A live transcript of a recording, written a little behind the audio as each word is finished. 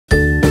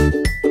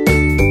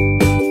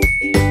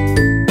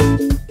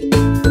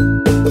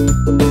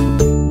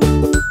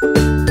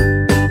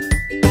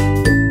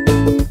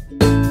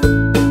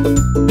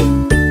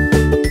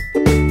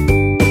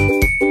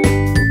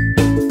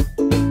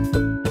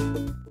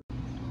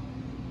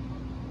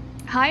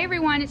Hi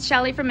everyone, it's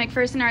Shelly from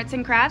McPherson Arts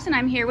and Crafts, and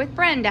I'm here with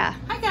Brenda.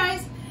 Hi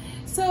guys.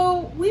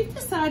 So we've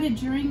decided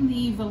during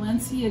the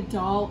Valencia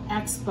Doll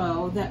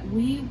Expo that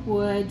we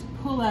would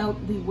pull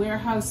out the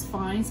warehouse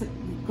finds that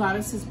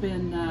Gladys has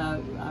been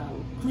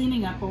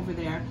cleaning up over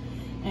there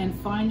and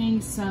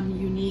finding some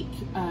unique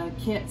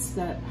kits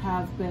that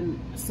have been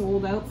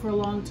sold out for a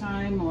long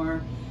time,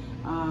 or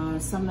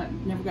some that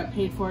never got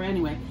paid for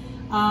anyway.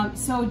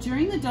 So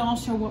during the doll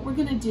show, what we're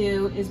going to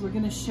do is we're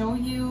going to show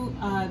you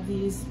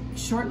these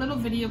short little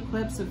video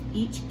clips of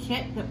each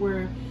kit that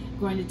we're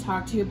going to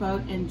talk to you about,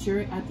 and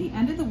at the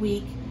end of the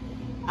week,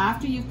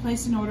 after you've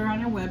placed an order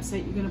on our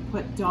website, you're going to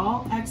put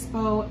Doll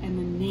Expo and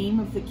the name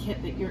of the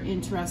kit that you're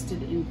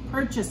interested in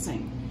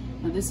purchasing.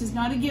 Now this is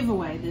not a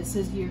giveaway, this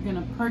is you're going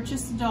to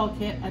purchase the doll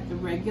kit at the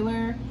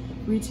regular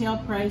retail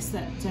price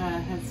that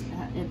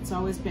it's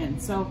always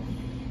been. So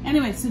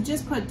anyway, so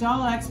just put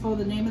Doll Expo,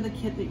 the name of the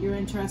kit that you're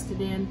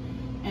interested in,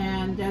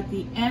 and at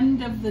the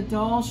end of the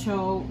doll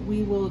show,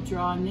 we will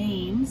draw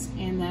names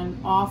and then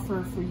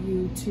offer for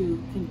you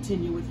to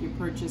continue with your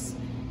purchase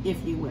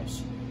if you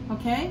wish.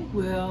 Okay,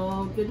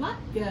 well, good luck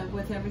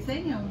with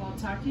everything, and we'll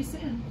talk to you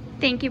soon.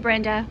 Thank you,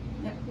 Brenda.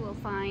 Yep. We'll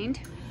find.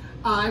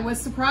 I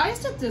was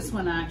surprised at this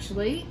one,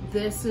 actually.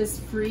 This is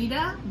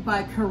Frida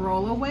by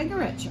Karola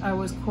Wegerich. I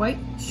was quite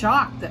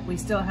shocked that we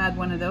still had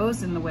one of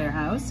those in the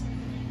warehouse.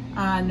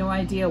 No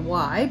idea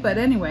why, but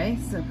anyway,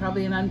 it's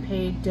probably an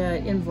unpaid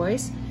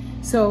invoice.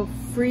 So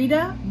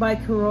Frida by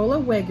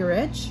Karola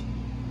Wegerich,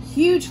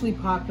 hugely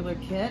popular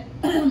kit.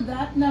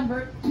 That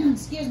number,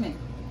 excuse me,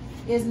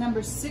 is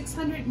number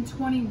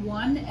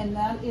 621, and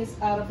that is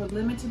out of a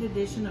limited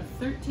edition of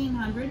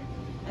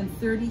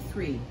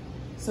 1,333.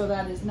 So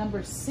that is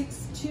number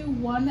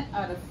 621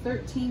 out of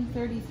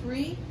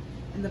 1,333,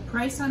 and the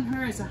price on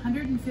her is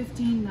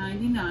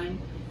 $115.99,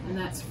 and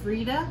that's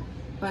Frida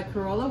by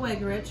Karola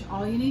Wegerich.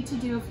 All you need to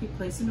do if you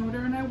place an order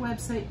on our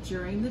website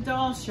during the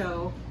doll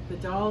show, the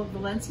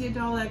Valencia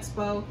Doll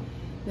Expo,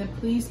 then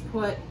please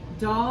put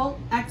Doll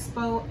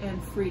Expo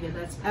and Frida.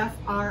 That's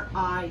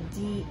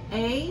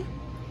F-R-I-D-A.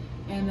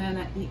 And then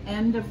at the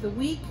end of the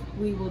week,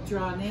 we will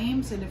draw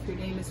names, and if your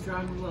name is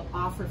drawn, we will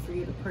offer for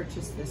you to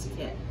purchase this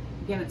kit.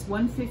 Again, it's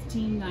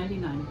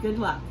 $115.99. Good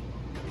luck.